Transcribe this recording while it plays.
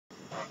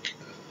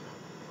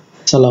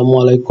আসসালামু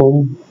আলাইকুম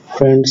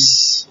ফ্রেন্ডস,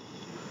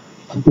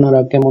 আপনারা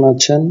কেমন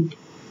আছেন?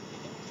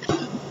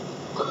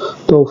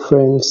 তো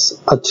ফ্রেন্ডস,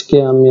 আজকে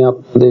আমি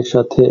আপনাদের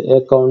সাথে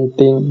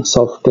অ্যাকাউন্টিং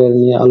সফটওয়্যার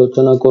নিয়ে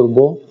আলোচনা করব।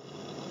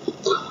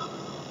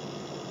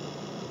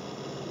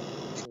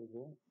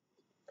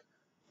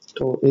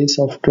 তো এই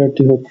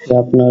সফটওয়্যারটি হচ্ছে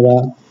আপনারা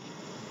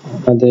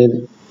আপনাদের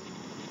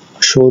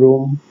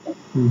শোরুম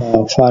বা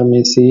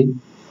ফার্মেসি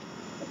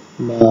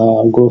বা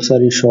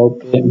গ্রোসারি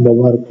শপে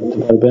ব্যবহার করতে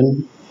পারবেন।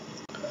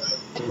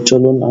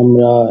 চলুন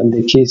আমরা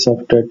দেখি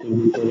সফটওয়্যারটির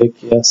ভিতরে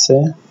কি আছে।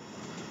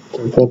 তো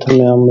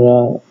প্রথমে আমরা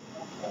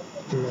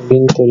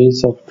লগইন করি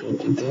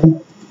সফটওয়্যারটিতে।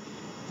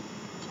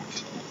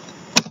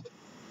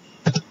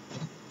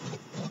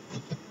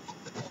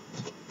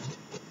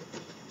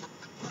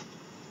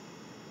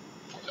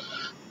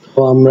 তো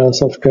আমরা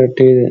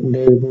সফটওয়্যারটির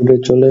ড্যাশবোর্ডে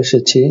চলে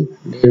এসেছি।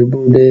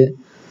 ড্যাশবোর্ডে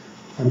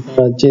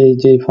আপনারা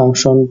যে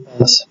ফাংশন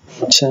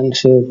পাচ্ছেন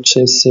সে হচ্ছে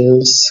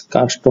sales,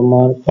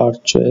 customer,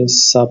 purchase,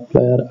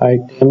 supplier,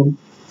 item,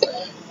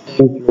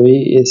 employee,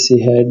 AC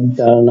head,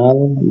 journal,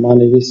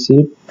 মানি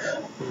রিসিপ্ট,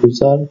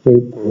 ইউজার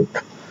রিপোর্ট।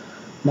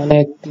 মানে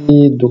একটি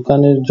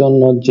দোকানের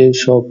জন্য যে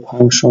সব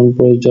ফাংশন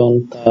প্রয়োজন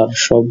তার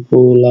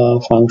সবগুলা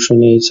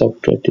ফাংশনই এই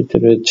সফটওয়্যারটিতে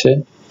রয়েছে।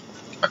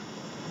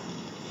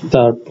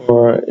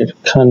 তারপর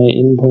এখানে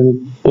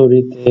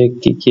ইনভেন্টরিতে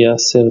কি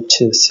আছে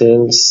হচ্ছে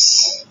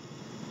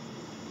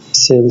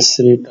sales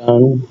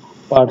return,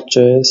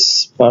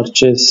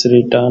 purchase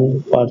return,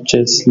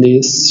 purchase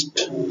list,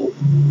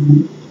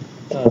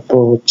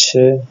 তারপর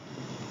হচ্ছে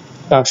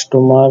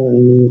customer,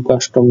 new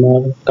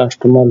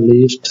customer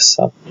list,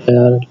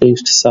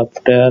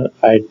 supplier,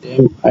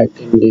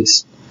 item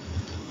list.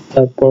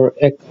 তারপর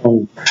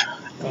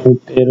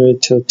অ্যাকাউন্টে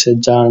রয়েছে হচ্ছে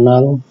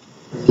জার্নাল,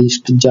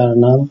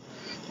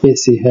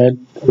 এসি হেড,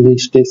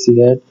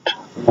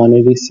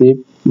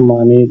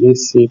 মানি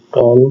receipt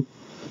all,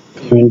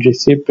 payment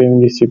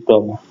receipt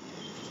all.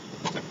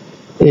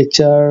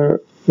 HR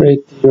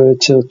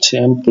রয়েছে হচ্ছে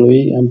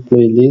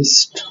employee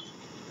list,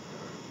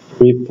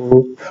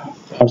 report,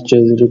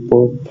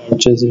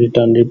 purchase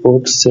return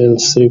report,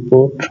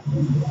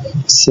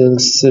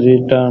 sales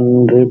return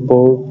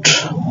report,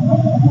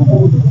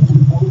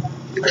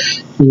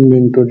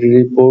 inventory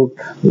report,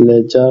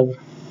 laser,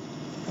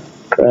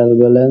 trial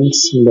balance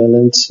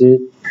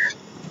sheet,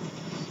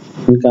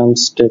 income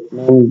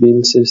statement,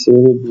 বিলস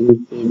receivable, বিল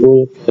payable,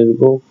 cash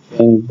বুক,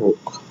 bank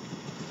বুক।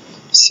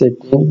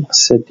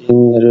 Setting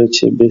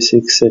রয়েছে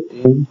basic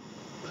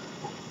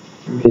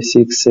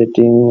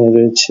setting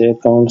রয়েছে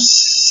accounts,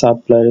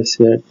 supplier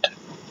set,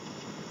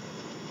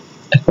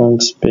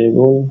 accounts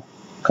payable,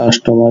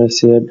 customer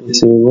set,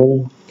 receivable,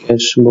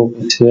 cash বুক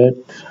set,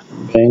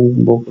 bank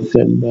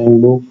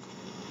বুক,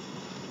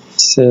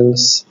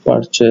 sales,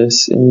 purchase,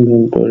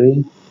 inventory.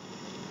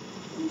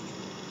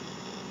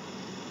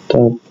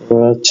 তারপর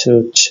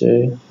হচ্ছে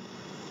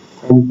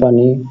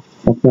company.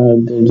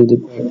 আপনাদের যদি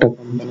কয়েকটা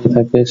company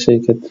থাকে সেই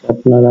ক্ষেত্রে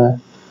আপনারা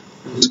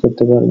ইউজ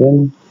করতে পারবেন।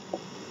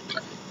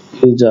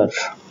 ইউজার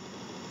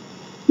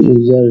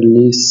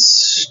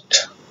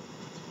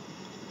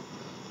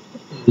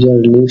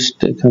লিস্ট,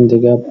 এখান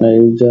থেকে আপনার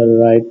ইউজার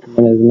রাইট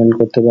ম্যানেজমেন্ট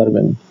করতে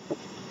পারবেন।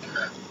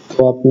 তো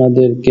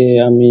আপনাদেরকে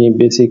আমি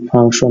বেসিক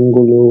ফাংশন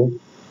গুলো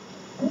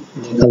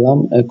দেখালাম।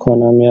 এখন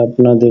আমি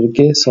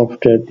আপনাদেরকে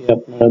সফটওয়্যারটি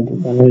আপনার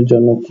দোকানের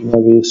জন্য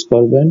কিভাবে ইউজ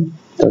করবেন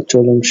তা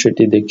চলুন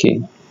সেটি দেখি।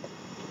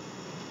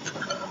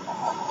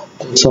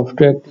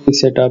 সফটওয়্যারটি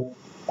সেট আপ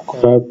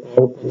করার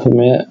পর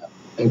প্রথমে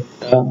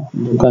একটা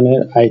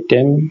দোকানের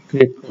আইটেম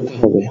ক্রিয়েট করতে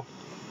হবে।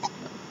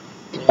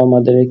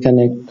 আমাদের এখানে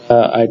একটা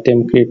আইটেম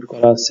ক্রিয়েট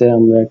করা আছে,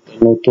 আমরা একটা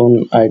নতুন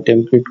আইটেম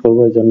ক্রিয়েট করব।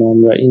 এর জন্য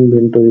আমরা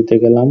ইনভেন্টরিতে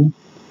গেলাম,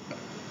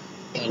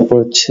 তারপর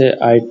হচ্ছে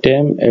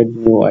আইটেম, এড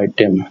নিউ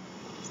আইটেম।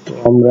 তো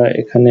আমরা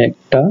এখানে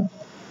একটা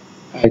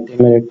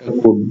আইটেমের একটা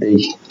কোড দেই,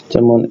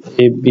 যেমন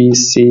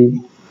ABC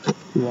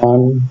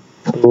 1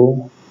 2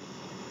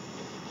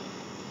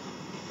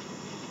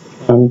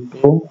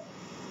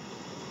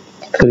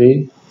 3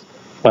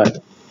 5।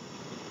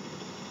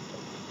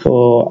 তো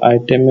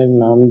আইটেমের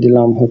নাম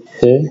দিলাম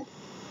হচ্ছে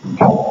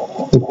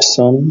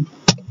ইপসন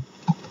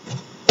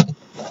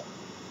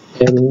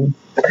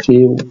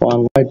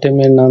L31,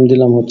 আইটেমের নাম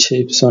দিলাম হচ্ছে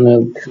ইপসন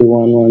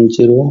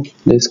L3110,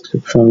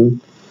 ডেসক্রিপশন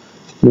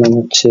দিলাম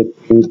হচ্ছে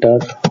প্রিন্টার,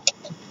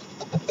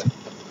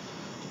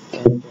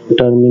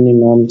 তারপর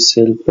মিনিমাম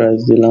সেল প্রাইস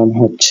দিলাম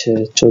হচ্ছে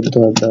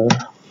 14,000,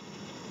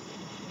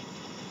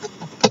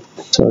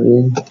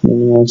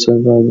 মিনিমাম সেল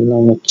প্রাইস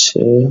দিলাম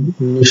হচ্ছে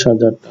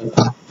 19,000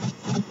 টাকা।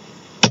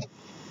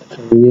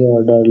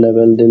 রিঅর্ডার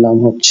লেভেল দিলাম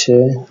হচ্ছে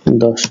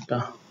 10টা,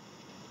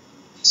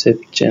 সেভ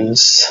চেঞ্জ।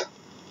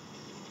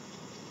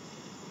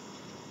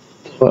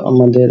 তো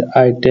আমাদের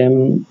আইটেম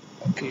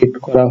ক্রিয়েট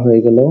করা হয়ে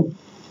গেল।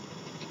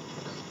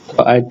 তো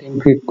আইটেম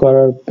ক্রিয়েট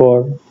করার পর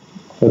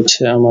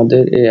হচ্ছে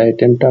আমাদের এই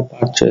আইটেমটা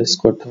পারচেজ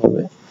করতে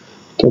হবে।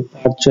 তো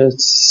পারচেজ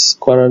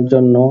করার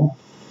জন্য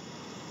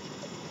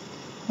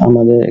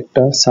আমাদের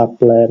একটা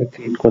সাপ্লায়ার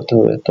ক্রিয়েট করতে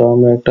হবে। তো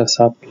আমরা একটা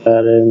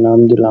সাপ্লায়ারের নাম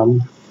দিলাম,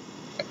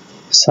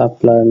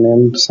 সাপ্লায়ার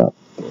নেম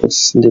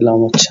দিলাম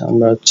হচ্ছে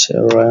আমরা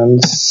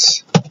range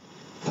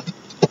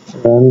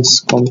runs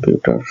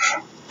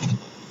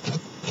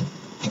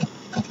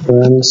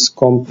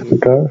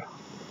computer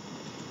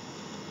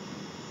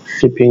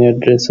shipping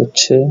address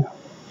হচ্ছে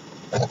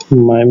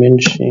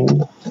ময়মনসিংহ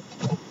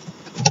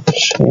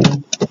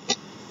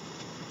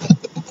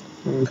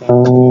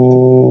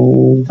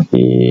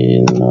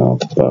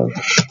গাঙ্গিনাপাড়।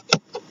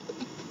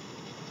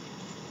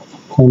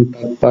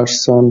 কন্টাক্ট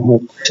পারসন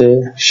হচ্ছে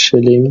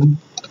সেলিম।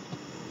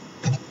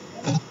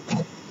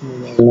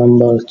 মোবাইল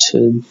নাম্বার হচ্ছে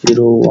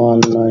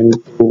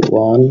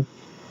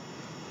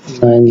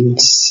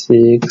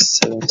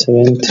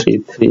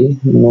 01921967733।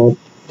 নোট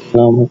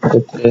নাম হচ্ছে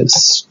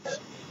টেস্ট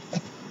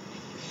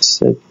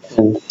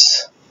সেকেন্ডস।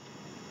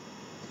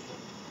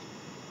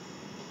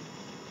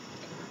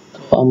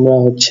 আমরা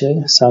হচ্ছে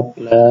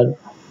সাপ্লায়ার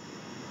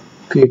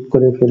ক্রিয়েট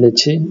করে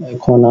ফেলেছি।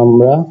 এখন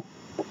আমরা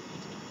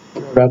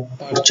প্রোডাক্ট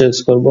পারচেজ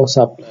করব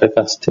সাপ্লায়ার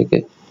কাছ থেকে।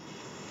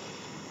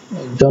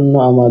 এর জন্য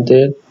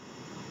আমাদের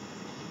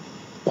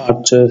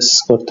পারচেজ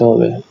করতে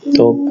হবে।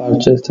 তো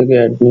পারচেজ থেকে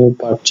অ্যাড নিউ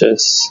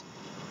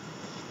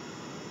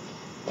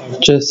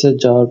পারচেজে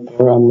যাওয়ার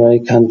পর আমরা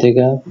এখান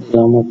থেকে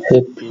দিলাম হচ্ছে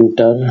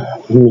প্রিন্টার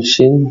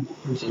মেশিন,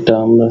 যেটা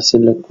আমরা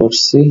সিলেক্ট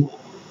করছি।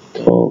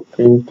 তো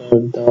প্রিন্টার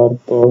দেওয়ার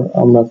পর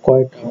আমরা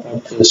কয়টা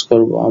পারচেজ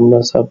করব, আমরা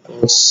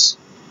সাপোজ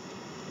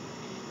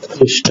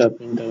 30টা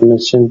প্রিন্টার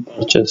মেশিন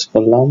পারচেজ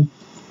করলাম।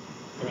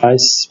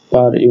 প্রাইস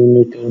পার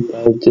ইউনিটের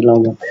প্রাইস দিলাম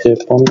হচ্ছে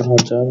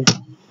 15,000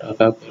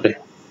 টাকা করে।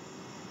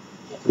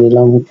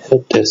 দিলাম হচ্ছে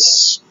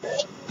টেস্ট।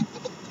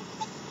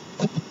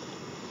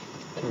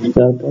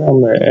 তারপর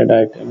আমরা অ্যাড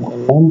আইটেম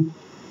করলাম।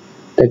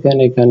 দেখেন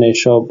এখানে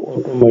সব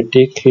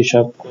অটোমেটিক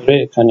হিসাব করে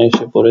এখানে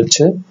এসে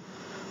পড়েছে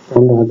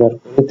 15,000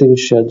 করে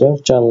 30,000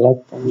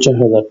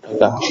 4,50,000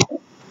 টাকা।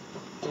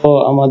 তো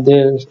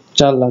আমাদের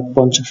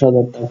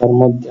 4,50,000 টাকার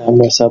মধ্যে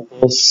আমরা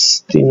সাপোজ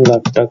 3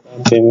 লাখ টাকা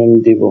পেমেন্ট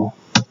দিব।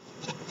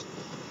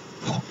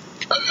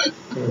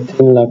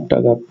 3 লাখ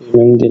টাকা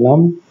পেমেন্ট দিলাম।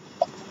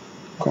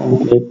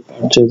 কমপ্লিট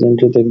পারচেজ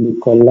এন্ট্রিতে ক্লিক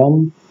করলাম।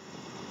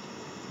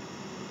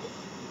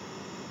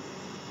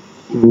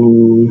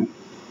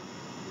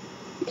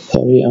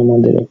 সরি,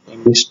 আমাদের একটা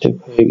মিস্টেক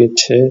হয়ে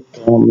গেছে। তো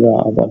আমরা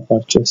আবার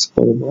পারচেজ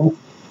করব।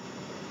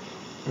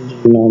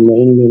 আমরা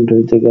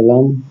ইনভেন্টরিতে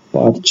গেলাম,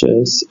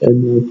 পারচেজ, অ্যাড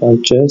নিউ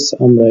পারচেজ।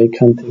 আমরা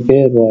এখান থেকে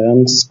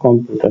রয়ান্স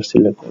কম্পিউটার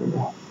সিলেক্ট করব।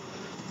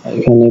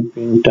 এখানে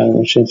প্রিন্টার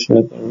মেশিন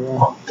সিলেক্ট করব।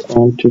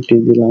 কোয়ান্টিটি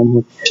দিলাম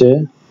হচ্ছে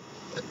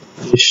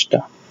 20টা।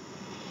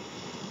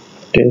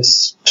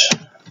 টেস্ট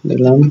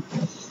দিলাম।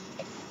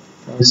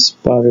 প্রাইস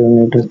পার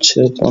ইউনিট হচ্ছে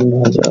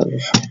 15,000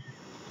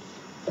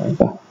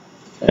 টাকা।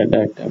 অ্যাড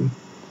আইটেম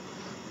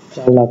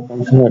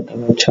 4,50,000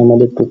 টাকা হচ্ছে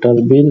আমাদের টোটাল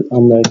বিল।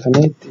 আমরা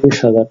এখানে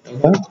 30,000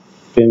 টাকা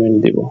পেমেন্ট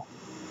দিব।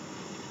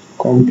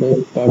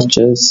 Complete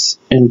purchase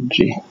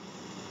entry.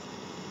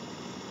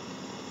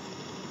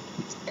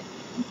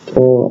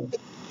 তো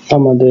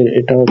আমাদের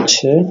এটা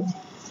হচ্ছে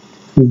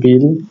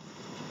বিল।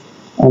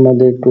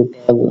 আমাদের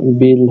টোটাল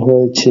বিল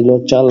হয়েছিল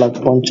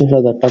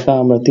 4,50,000 টাকা।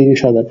 আমরা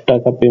 30,000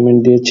 টাকা পেমেন্ট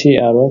দিয়েছি,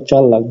 আরো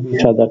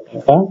 4,20,000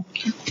 টাকা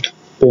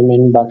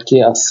পেমেন্ট বাকি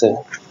আছে।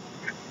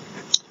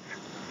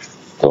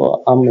 তো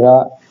আমরা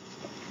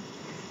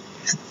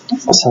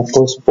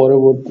সাপোজ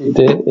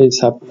পরবর্তীতে এই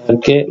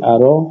সাপ্লায়ারকে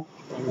আরো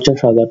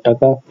 50,000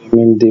 টাকা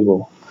পেমেন্ট দিব।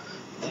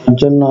 তার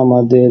জন্য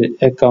আমাদের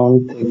অ্যাকাউন্ট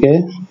থেকে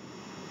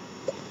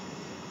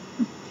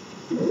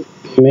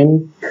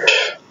পেমেন্ট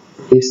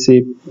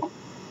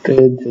রিসিপ্টে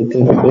যেতে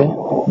হবে।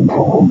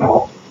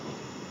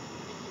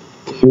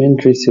 পেমেন্ট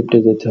রিসিপ্টে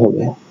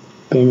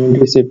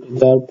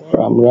যাওয়ার পর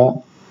আমরা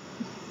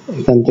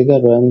এখান থেকে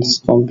রয়ান্স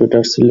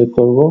কম্পিউটার সিলেক্ট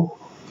করব।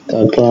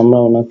 তারপর আমরা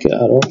ওনাকে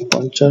আরো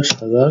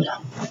 50,000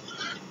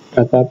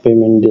 টাকা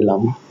পেমেন্ট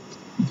দিলাম।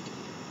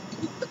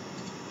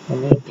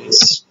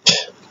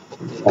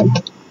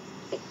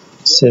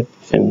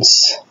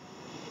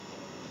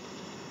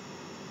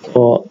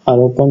 তো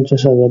আরো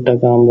 50,000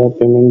 টাকা আমরা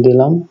পেমেন্ট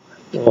দিলাম।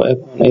 তো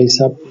এখন এই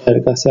সাপ্লায়ার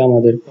কাছে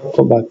আমাদের কত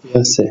বাকি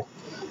আছে,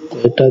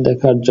 এটা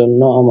দেখার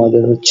জন্য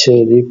আমাদের হচ্ছে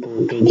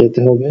রিপোর্টে যেতে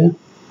হবে,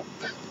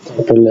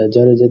 তারপর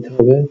লেজারে যেতে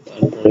হবে,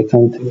 তারপর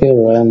এখান থেকে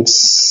রয়ান্স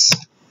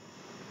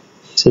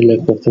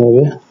সিলেক্ট করতে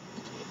হবে।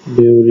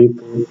 View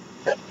report.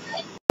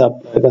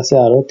 সাপ্লায়ার কাছে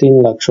আরো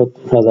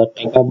 3,70,000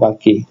 টাকা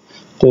বাকি।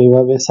 তো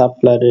এইভাবে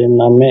সাপ্লায়ারের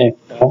নামে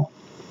একটা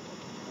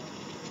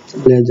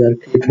লেজার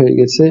ক্রিয়েট হয়ে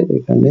গেছে।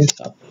 এখানে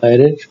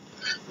সাপ্লায়ারের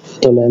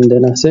যত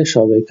লেনদেন আছে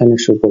সব এখানে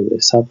শো করবে।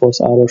 সাপোজ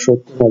আরো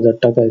 70,000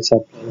 টাকা এই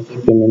সাপ্লায়ারকে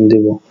পেমেন্ট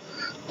দিব।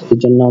 এই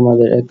জন্য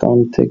আমাদের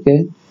অ্যাকাউন্ট থেকে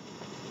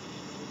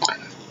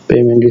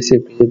পেমেন্ট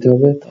রিসিপ্ট দিতে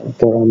হবে।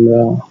 তারপর আমরা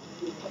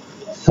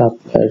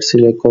সাপ্লায়ার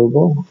সিলেক্ট করব।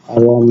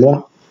 আরো আমরা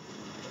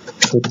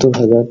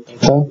 70,000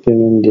 টাকা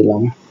পেমেন্ট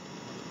দিলাম।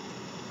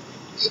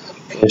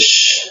 ক্যাশ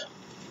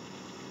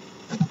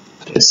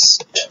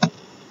টেস্ট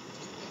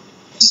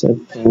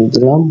সেকেন্ড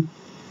দিলাম।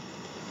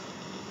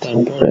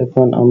 তারপর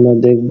এখন আমরা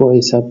দেখব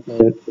এই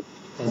সাপ্লায়ার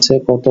কাছে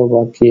কত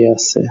বাকি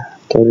আছে।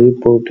 তো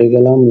রিপোর্টে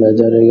গেলাম,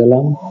 লেজারে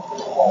গেলাম,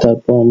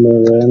 তারপর আমরা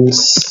রয়ান্স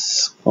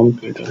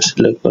কম্পিউটার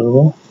সিলেক্ট করব।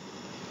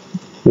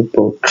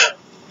 রিপোর্ট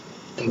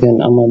দেখেন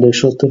আমাদের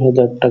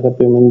 70,000 টাকা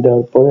পেমেন্ট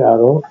দেওয়ার পরে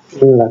আরো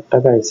 3 লাখ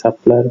টাকা এই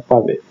সাপ্লায়ার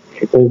পাবে।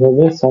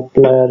 এইভাবে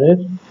সাপ্লায়ারের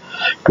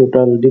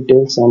টোটাল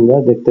ডিটেলস আমরা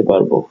দেখতে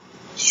পারবো।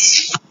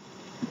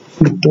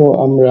 তো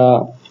আমরা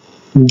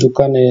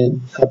দোকানে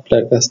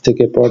সাপ্লায়ার কাছ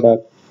থেকে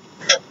প্রোডাক্ট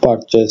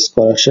পারচেজ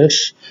করা শেষ।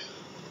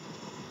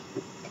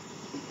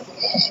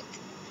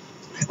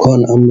 এখন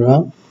আমরা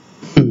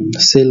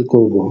সেল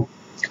করব।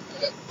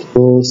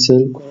 তো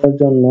সেল করার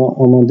জন্য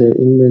আমাদের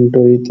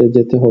ইনভেন্টরিতে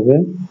যেতে হবে,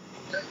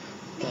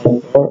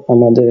 তারপর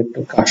আমাদের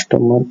একটা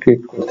কাস্টমার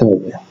ক্রিয়েট করতে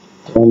হবে।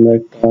 তো আমরা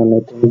একটা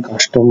নতুন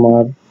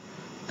কাস্টমার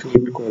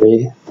ক্রিয়েট করে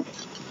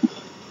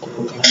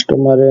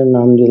কাস্টমারের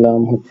নাম দিলাম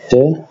হচ্ছে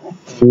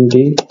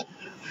এমডি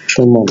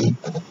সুমন,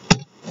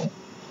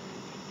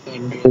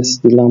 অ্যাড্রেস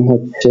দিলাম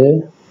হচ্ছে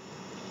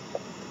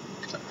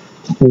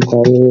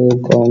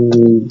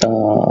গোলকন্দা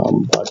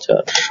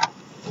বাজার,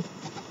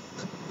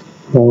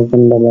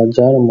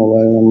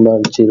 mobile number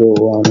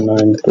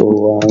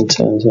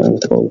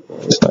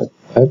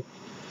 0192177445,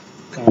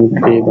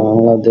 country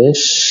Bangladesh,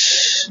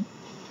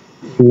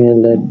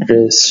 email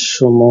address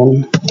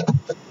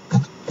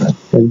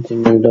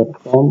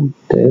suman@gmail.com,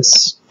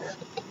 test,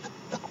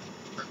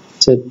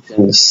 save.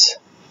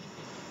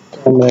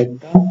 আমরা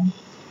একটা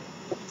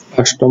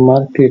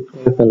কাস্টমার ক্রিয়েট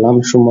করে ফেললাম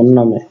সুমন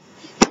নামে।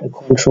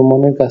 এখন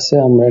সুমনের কাছে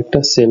আমরা একটা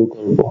সেল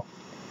করব।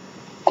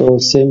 তো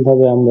সেম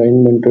ভাবে আমরা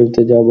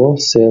ইনভেন্টরিতে যাব,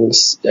 সেলস,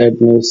 অ্যাড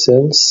নিউ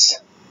সেলস।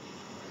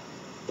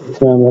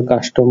 প্রথমে আমরা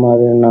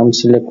কাস্টমারের নাম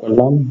সিলেক্ট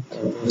করলাম,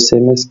 তারপর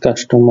সেম এজ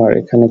কাস্টমার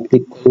এখানে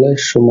ক্লিক করলে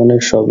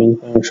সুমনের সব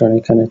ইনফরমেশন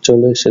এখানে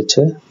চলে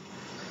এসেছে।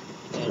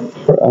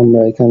 তারপর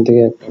আমরা এখান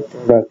থেকে একটা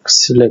প্রোডাক্ট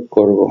সিলেক্ট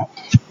করব।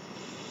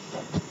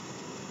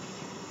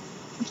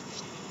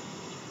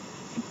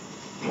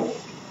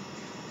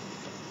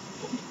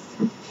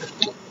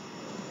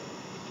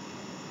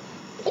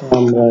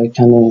 আমরা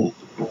এখানে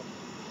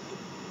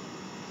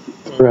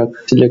প্রোডাক্ট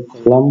সিলেক্ট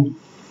করলাম,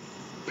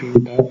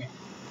 প্রিন্টার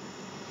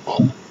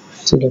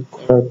সিলেক্ট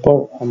করার পর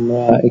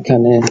আমরা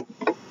এখানে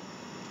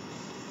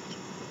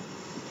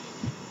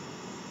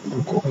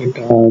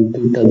এটা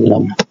দুইটা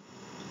দিলাম,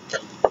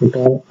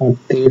 টোটাল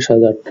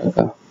 38,000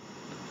 টাকা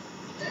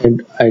হেড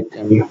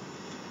আইটেম।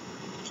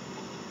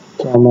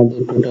 তো আমাদের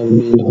টোটাল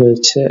বিল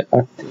হয়েছে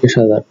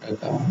 38,000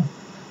 টাকা।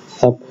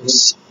 সাপোজ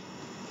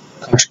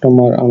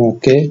কাস্টমার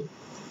আমাকে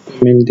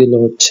পেমেন্ট দিল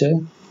হচ্ছে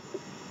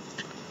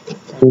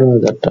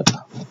 15,000 টাকা।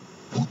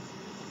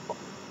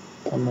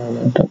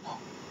 15,000 টাকা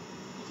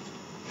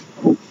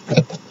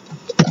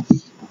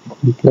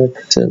কমপ্লিট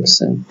সেলস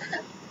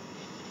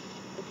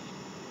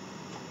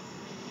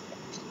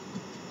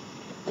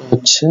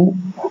হচ্ছে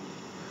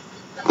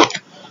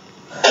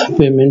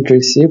payment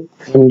receipt,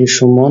 MD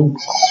Suman,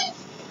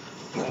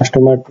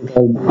 customer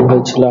total bill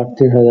হয়েছিল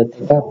 38,000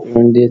 টাকা,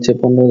 পেমেন্ট দিয়েছে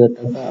 15,000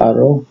 টাকা,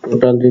 আরো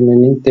টোটাল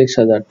রিমেনিং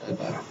 23,000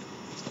 টাকা।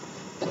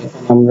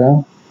 এখন আমরা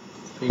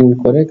প্রিন্ট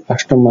করে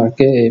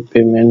কাস্টমারকে এই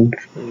পেমেন্ট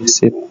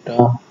রিসিপ্টটা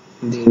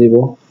দিয়ে দিব।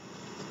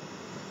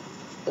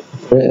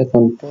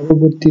 এখন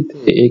পরবর্তীতে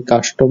এই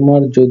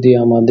কাস্টমার যদি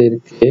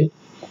আমাদেরকে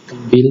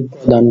বিল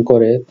প্রদান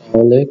করে,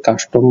 তাহলে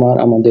কাস্টমার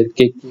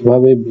আমাদেরকে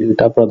কিভাবে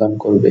বিলটা প্রদান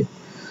করবে,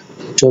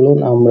 চলুন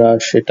আমরা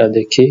সেটা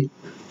দেখি।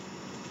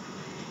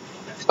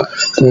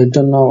 তো এর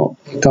জন্য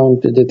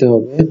অ্যাকাউন্টে যেতে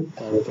হবে,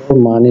 তারপর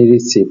মানি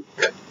রিসিপ্ট।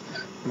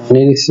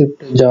 মানি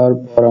রিসিপ্টে যাওয়ার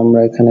পর আমরা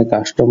এখানে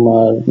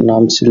কাস্টমার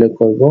নাম সিলেক্ট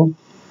করব।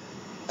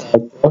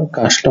 তারপর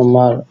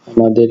কাস্টমার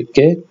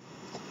আমাদেরকে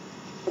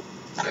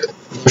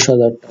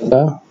 10,000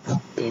 টাকা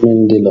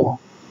পেমেন্ট দিল,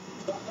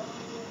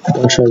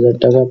 10,000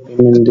 টাকা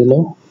পেমেন্ট দিল।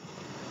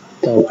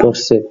 তারপর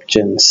সেভ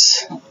চেঞ্জ,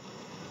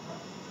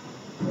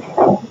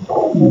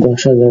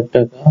 10,000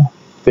 টাকা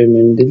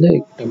পেমেন্ট দিলে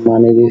একটা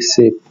মানি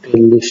রিসিপ্ট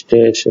লিস্টে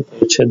এসে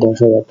পড়েছে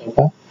 10,000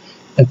 টাকা।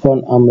 এখন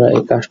আমরা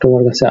এই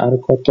কাস্টমার কাছে আর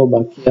কত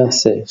বাকি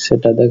আছে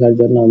সেটা দেখার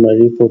জন্য আমরা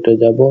রিপোর্টে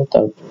যাব,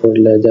 তারপর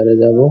লেজারে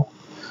যাব,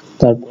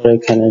 তারপর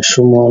এখানে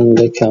সুমন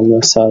লিখে আমরা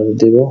সার্চ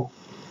দিব,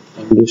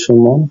 এমডি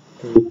সুমন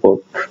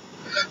রিপোর্ট।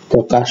 তো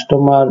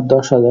কাস্টমার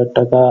 10,000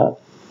 টাকা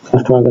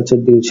কাস্টমার কাছে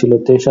দিয়েছিল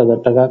 23,000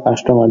 টাকা,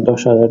 কাস্টমার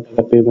 10,000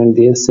 টাকা পেমেন্ট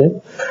দিয়েছে।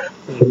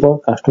 এরপর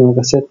কাস্টমার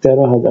কাছে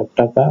 13,000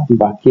 টাকা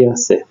বাকি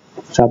আছে।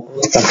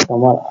 সাপোজ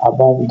কাস্টমার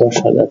আবার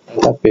 10,000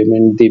 টাকা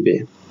পেমেন্ট দিবে,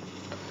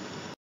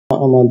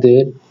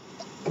 আমাদের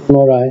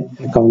পুনরায়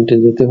অ্যাকাউন্টে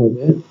যেতে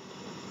হবে,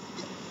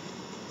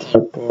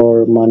 তারপর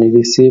মানি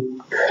রিসিপ্ট,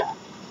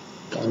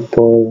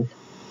 তারপর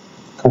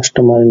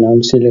কাস্টমারের নাম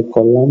সিলেক্ট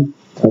করলাম,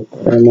 তারপর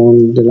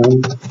অ্যামাউন্ট দিলাম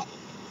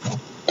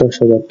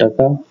 10,000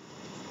 টাকা,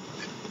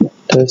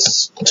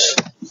 টেস্ট,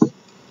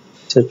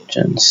 সেভ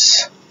চেঞ্জ।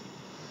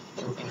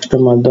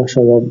 কাস্টমার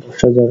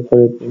 10,000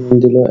 করে পেমেন্ট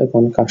দিল।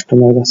 এখন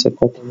কাস্টমার কাছে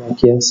কত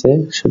বাকি আছে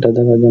সেটা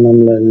দেখার জন্য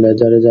আমরা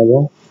লেজারে যাব,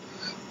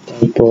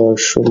 তারপর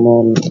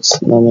সুমন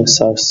নামে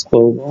সার্চ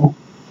করব,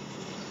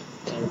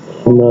 তারপর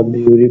আমরা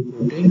ভিউ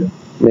রিপোর্টে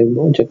দেখব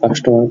যে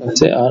কাস্টমার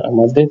কাছে আর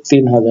আমাদের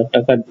 3,000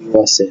 টাকা ডিউ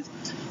আছে।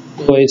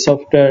 তো এই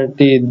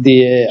সফটওয়্যারটি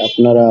দিয়ে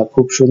আপনারা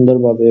খুব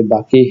সুন্দরভাবে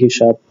বাকি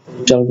হিসাব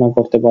পরিচালনা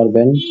করতে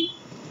পারবেন।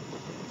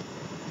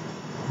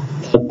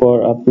 তারপর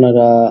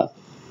আপনারা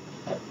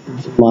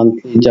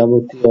মান্থলি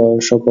যাবতীয়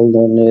সকল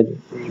ধরনের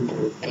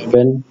রিপোর্ট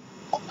পাবেন,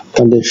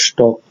 আপনাদের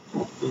স্টক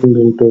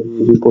ইনভেন্টরি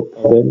রিপোর্ট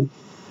পাবেন।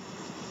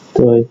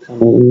 তো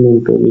এখানে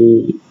ইনভেন্টরি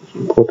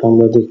রিপোর্ট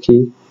আমরা দেখি।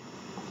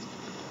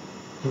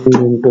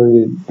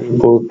 Inventory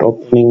report: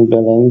 opening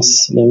balance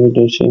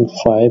limitation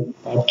 5,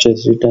 purchase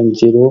return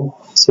 0,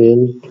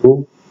 sell 2,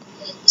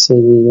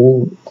 sell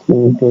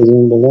closing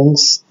balance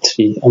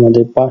 3।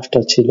 আমাদের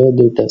 5টা ছিল,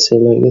 2টা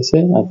সেল হয়ে গেছে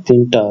আর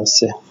 3টা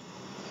আছে।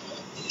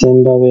 সেম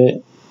ভাবে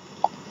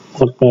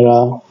আপনারা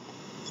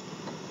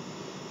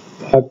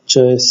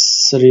পারচেজ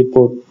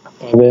রিপোর্ট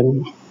পাবেন।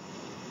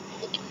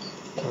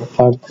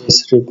 পারচেজ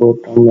রিপোর্ট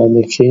আমরা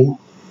দেখি,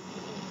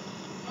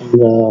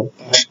 আমরা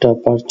 5টা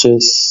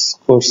পারচেজ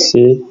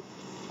করছি।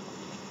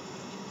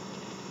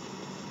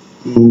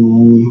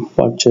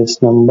 Purchase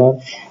number,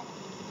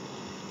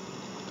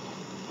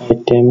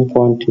 item,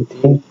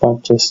 quantity,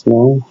 purchase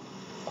নং,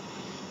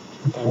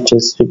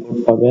 পারচেজ রিপোর্ট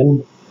পাবেন।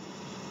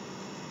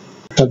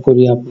 আশা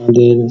করি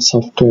আপনাদের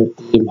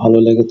সফটওয়্যারটি ভালো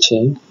লেগেছে।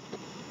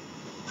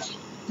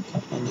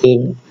 আপনাদের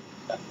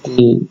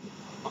একটি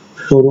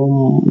শোরুম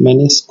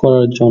ম্যানেজ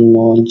করার জন্য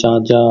যা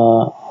যা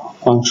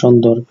ফাংশন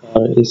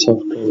দরকার এই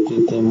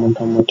সফটওয়্যারটিতে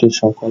মোটামুটি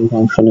সকল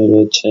ফাংশনই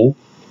রয়েছে।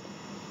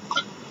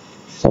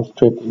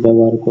 সফটওয়্যারটি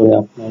ব্যবহার করে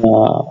আপনারা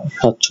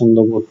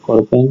স্বাচ্ছন্দ্য বোধ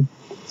করবেন।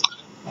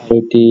 আর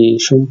এটি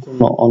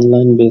সম্পূর্ণ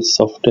অনলাইন বেস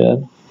সফটওয়্যার।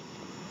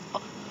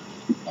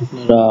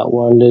 আপনারা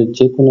ওয়ার্ল্ডের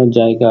যে কোনো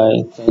জায়গায়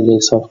চাইলে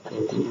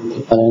সফটওয়্যারটি কিনতে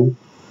পারেন।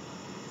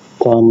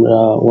 তো আমরা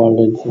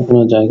ওয়ার্ল্ডের যে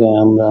কোনো জায়গায়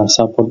আমরা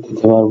সাপোর্ট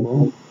দিতে পারবো।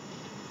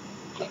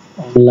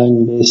 অনলাইন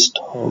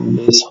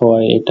বেস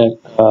হওয়ায় এটা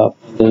একটা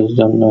আপনাদের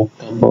জন্য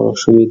একটা বড়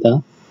সুবিধা।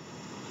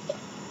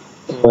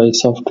 তো এই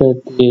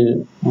সফটওয়্যারটির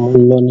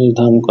মূল্য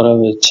নির্ধারণ করা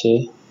হয়েছে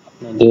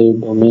আপনাদের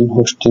ডোমেইন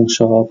হোস্টিং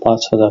সহ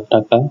 5,000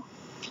 টাকা।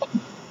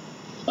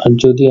 আর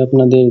যদি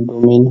আপনাদের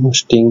ডোমেইন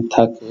হোস্টিং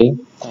থাকে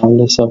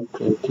তাহলে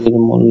সফটওয়্যারটির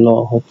মূল্য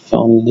হচ্ছে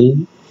অনলি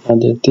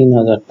আপনাদের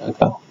 3,000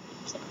 টাকা।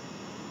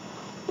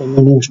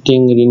 ডোমেইন হোস্টিং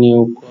রিনিউ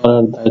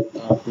করার দায়িত্ব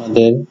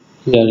আপনাদের।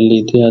 ইয়ারলি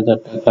 2,000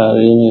 টাকা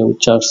রিনিউ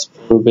চার্জ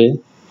পড়বে।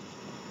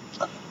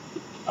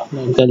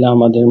 আপনারা চাইলে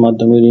আমাদের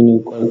মাধ্যমে রিনিউ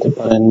করাতে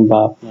পারেন বা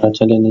আপনারা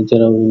চাইলে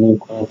নিজেরাও রিনিউ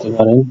করাতে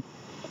পারেন।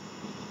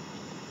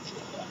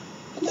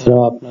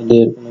 এছাড়াও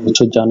আপনাদের কোনো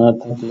কিছু জানার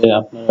থাকলে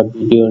আপনারা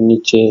ভিডিওর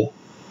নিচে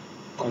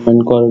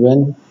কমেন্ট করবেন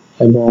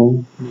এবং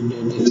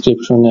ভিডিও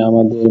ডেসক্রিপশনে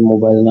আমাদের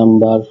মোবাইল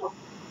নাম্বার,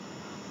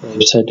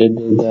 ওয়েবসাইটের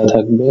লিংক দেওয়া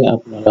থাকবে।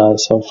 আপনারা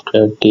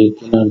সফটওয়্যারটি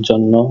কেনার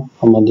জন্য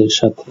আমাদের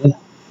সাথে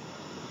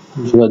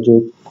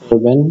যোগাযোগ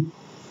করবেন।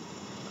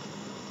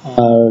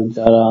 আর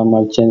যারা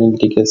আমার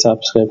চ্যানেলটিকে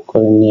সাবস্ক্রাইব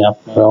করেননি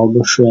আপনারা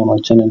অবশ্যই আমার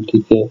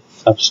চ্যানেলটিকে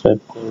সাবস্ক্রাইব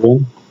করবেন।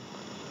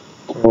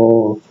 তো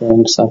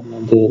ফ্রেন্ডস,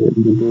 আপনাদের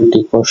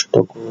ভিডিওটি কষ্ট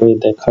করে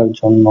দেখার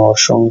জন্য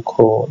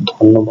অসংখ্য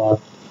ধন্যবাদ।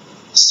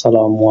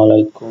 আসসালামু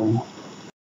আলাইকুম।